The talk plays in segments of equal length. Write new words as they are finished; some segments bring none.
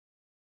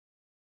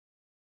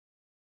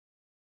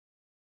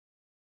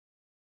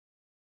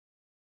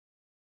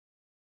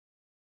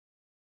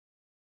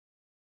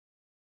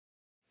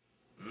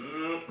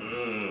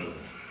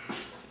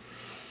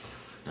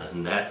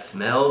Doesn't that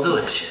smell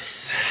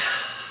delicious?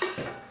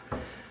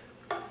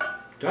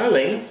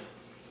 Darling,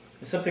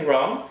 is something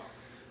wrong?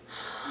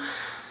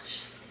 It's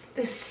just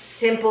this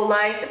simple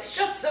life. It's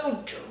just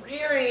so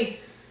dreary.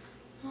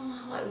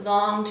 Oh, I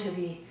long to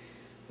be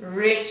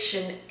rich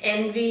and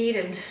envied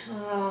and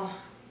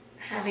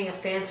having a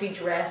fancy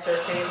dress or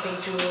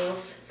fancy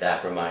jewels.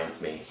 That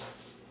reminds me.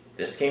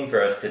 This came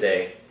for us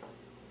today.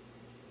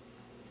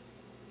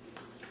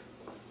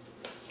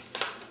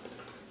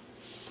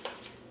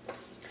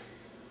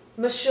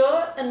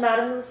 Monsieur and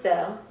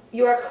Mademoiselle,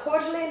 you are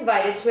cordially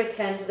invited to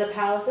attend the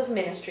Palace of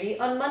Ministry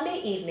on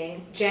Monday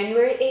evening,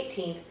 January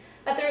 18th,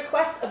 at the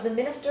request of the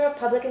Minister of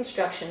Public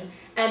Instruction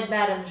and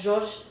Madame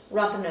Georges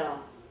Ramponneau.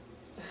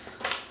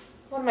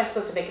 What am I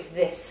supposed to make of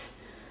this?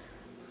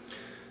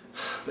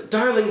 But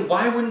darling,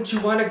 why wouldn't you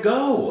want to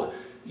go?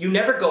 You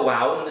never go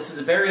out, and this is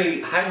a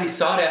very highly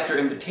sought-after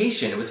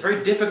invitation. It was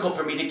very difficult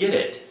for me to get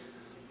it.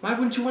 Why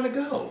wouldn't you want to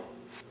go?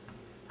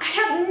 I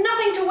have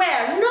nothing to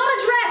wear, not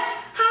a dress!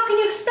 How can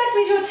you expect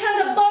me to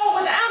attend a ball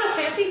without a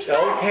fancy dress?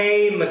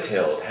 Okay,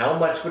 Mathilde, how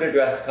much would a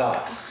dress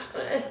cost?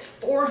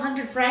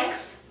 400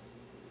 francs?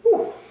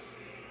 Whew.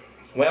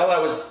 Well, I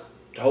was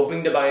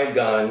hoping to buy a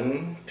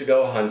gun to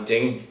go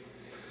hunting,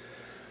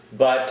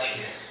 but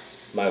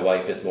my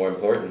wife is more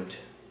important.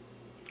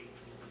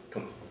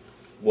 Come,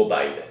 we'll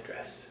buy you that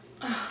dress.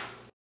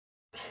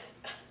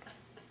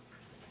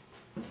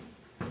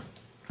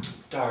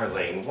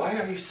 Darling, why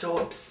are you so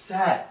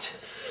upset?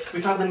 We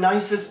found the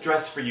nicest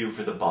dress for you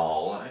for the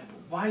ball.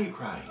 Why are you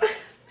crying?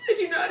 I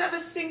do not have a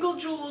single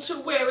jewel to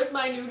wear with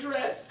my new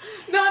dress.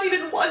 Not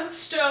even one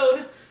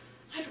stone.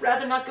 I'd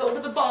rather not go to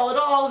the ball at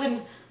all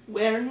than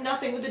wear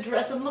nothing with a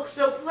dress and look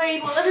so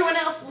plain while everyone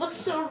else looks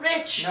so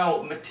rich.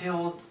 No,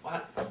 Mathilde,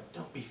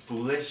 don't be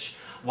foolish.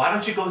 Why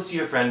don't you go see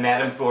your friend,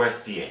 Madame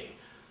Forestier?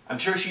 I'm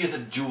sure she has a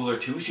jewel or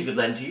two she could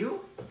lend to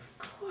you. Of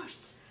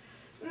course.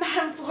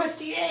 Madame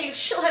Forestier,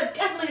 she'll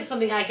definitely have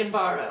something I can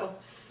borrow.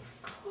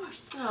 Of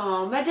course.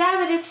 Oh,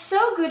 Madame, it is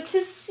so good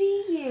to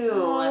see you.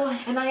 Oh.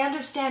 And I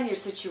understand your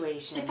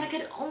situation. If I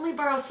could only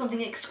borrow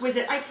something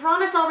exquisite, I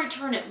promise I'll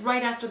return it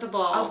right after the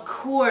ball. Of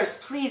course.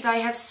 Please, I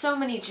have so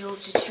many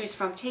jewels to choose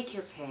from. Take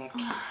your pick.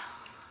 Well,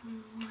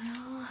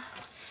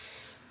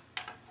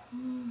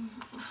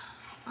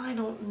 I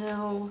don't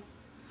know.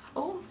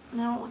 Oh,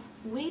 now,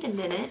 wait a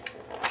minute.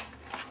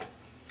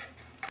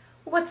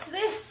 What's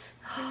this?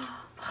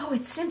 Oh,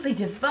 it's simply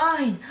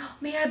divine.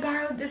 May I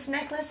borrow this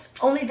necklace?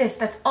 Only this,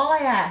 that's all I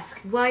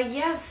ask. Why,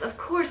 yes, of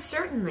course,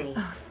 certainly.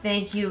 Oh,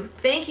 thank you.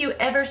 Thank you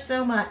ever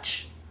so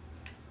much.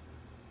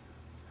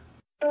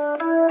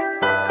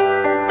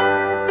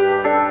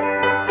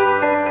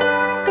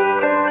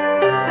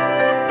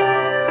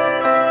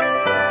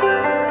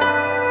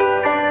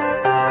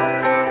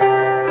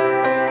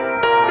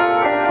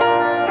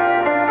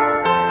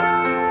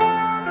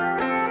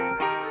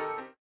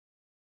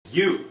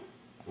 You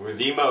were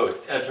the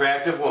most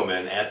attractive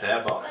woman at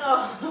that ball.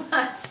 Oh,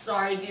 I'm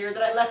sorry, dear,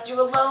 that I left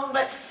you alone,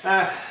 but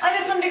I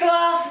just wanted to go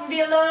off and be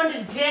alone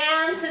to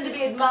dance and to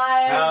be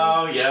admired.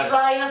 Oh, yes.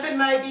 Triumph in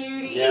my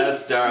beauty.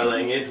 Yes,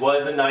 darling, it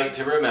was a night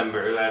to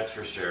remember, that's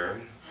for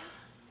sure.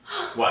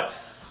 What?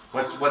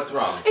 What's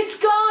wrong? It's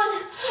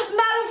gone!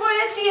 Madame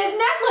Forestier's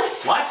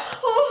necklace! What?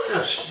 Oh.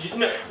 Are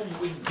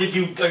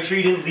you sure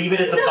you didn't leave it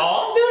at the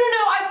ball? No,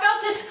 I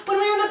felt it when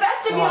we were in the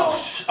vestibule.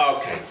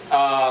 Okay,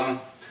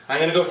 I'm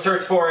gonna go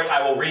search for it.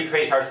 I will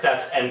retrace our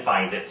steps and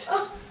find it.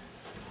 Oh.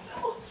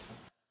 No.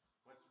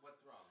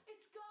 What's wrong?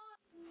 It's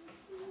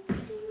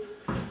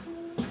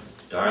gone.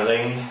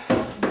 Darling,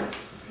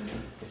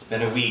 it's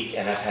been a week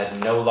and I've had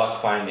no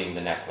luck finding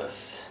the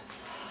necklace.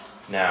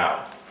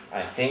 Now,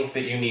 I think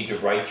that you need to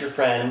write your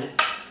friend,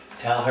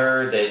 tell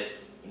her that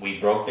we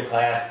broke the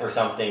clasp or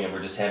something and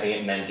we're just having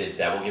it mended.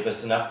 That will give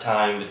us enough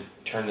time to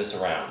turn this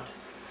around.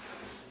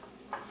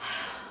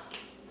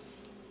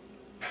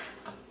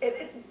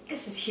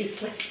 This is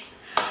useless.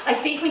 I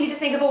think we need to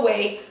think of a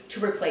way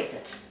to replace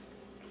it.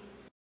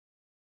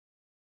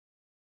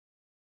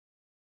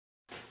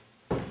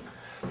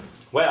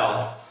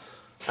 Well,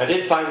 I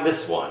did find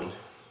this one.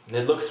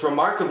 It looks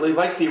remarkably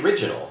like the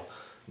original,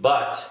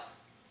 but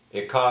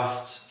it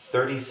costs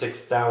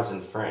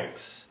 36,000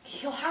 francs.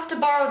 You'll have to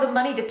borrow the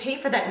money to pay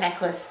for that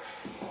necklace.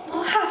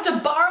 We'll have to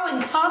borrow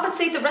and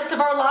compensate the rest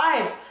of our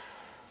lives.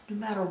 No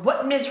matter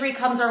what misery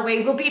comes our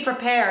way, we'll be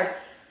prepared.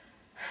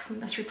 We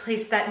must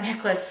replace that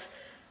necklace.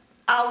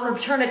 I'll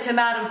return it to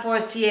Madame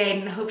Forestier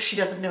and hope she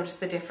doesn't notice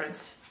the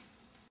difference.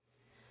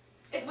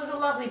 It was a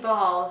lovely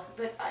ball,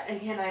 but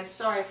again, I'm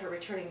sorry for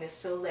returning this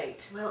so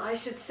late. Well, I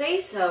should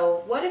say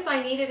so. What if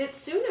I needed it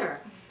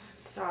sooner? I'm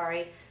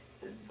sorry,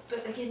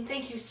 but again,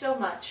 thank you so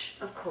much.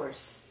 Of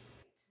course.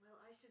 Well,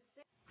 I should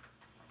say...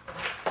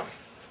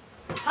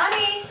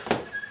 Honey!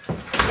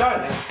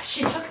 Darling.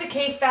 She took the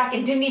case back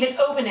and didn't even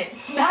open it.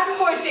 Madame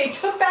Forestier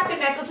took back the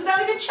necklace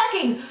without even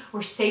checking.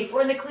 We're safe,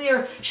 we're in the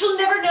clear. She'll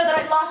never know that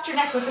I lost your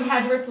necklace and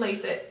had to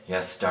replace it.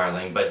 Yes,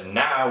 darling, but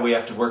now we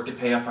have to work to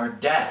pay off our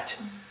debt.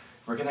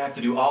 We're gonna have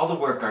to do all the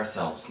work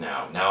ourselves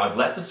now. Now I've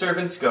let the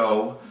servants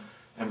go,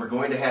 and we're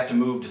going to have to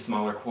move to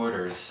smaller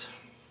quarters.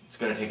 It's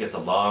going to take us a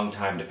long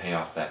time to pay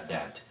off that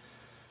debt.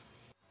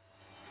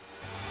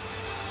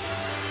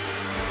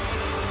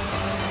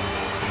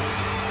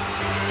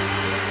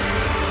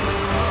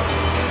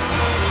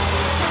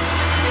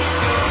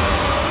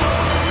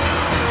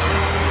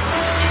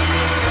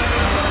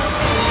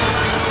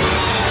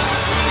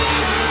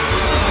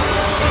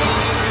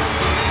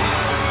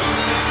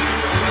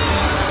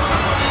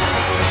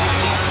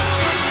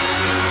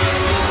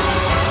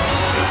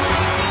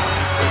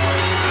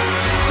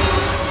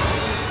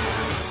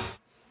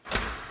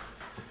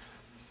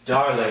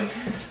 Darling,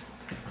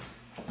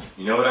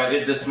 you know what I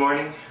did this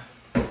morning?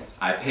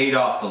 I paid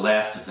off the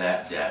last of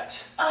that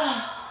debt.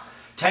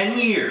 10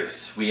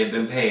 years we have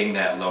been paying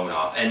that loan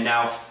off, and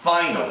now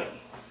finally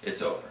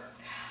it's over.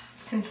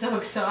 It's been so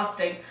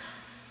exhausting.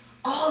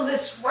 All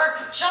this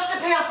work just to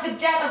pay off the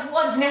debt of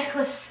one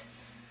necklace.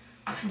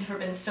 I've never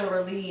been so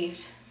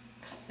relieved,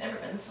 but I've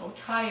never been so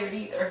tired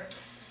either.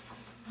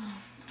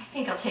 I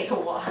think I'll take a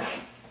walk.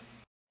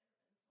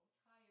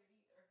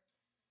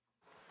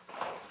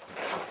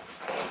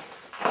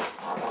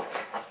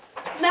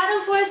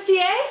 Madame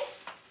Forestier?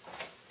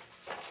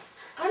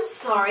 I'm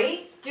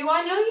sorry. Do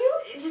I know you?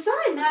 It is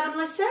I, Madame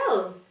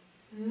Lascelles.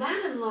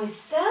 Madame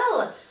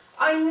Loisel.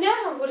 I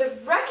never would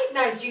have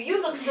recognized you.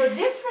 You look so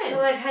different.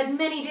 Well, I've had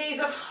many days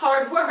of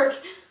hard work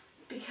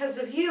because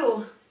of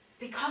you.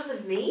 Because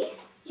of me?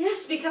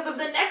 Yes, because of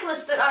the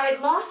necklace that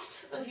I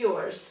lost of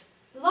yours.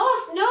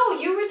 Lost? No,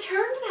 you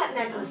returned that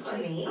necklace to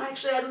me.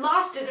 Actually, I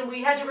lost it and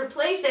we had to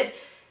replace it.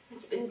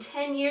 It's been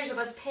 10 years of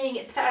us paying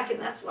it back, and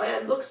that's why I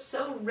look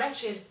so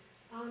wretched.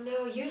 Oh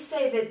no, you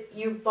say that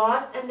you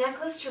bought a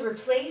necklace to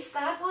replace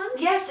that one?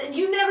 Yes, and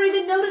you never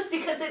even noticed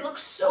because they look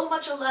so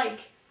much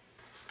alike.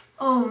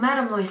 Oh,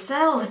 Madame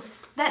Loisel,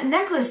 that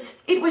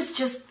necklace, it was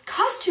just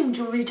costume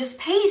jewelry, just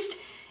paste.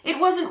 It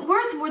wasn't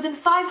worth more than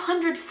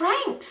 500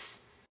 francs.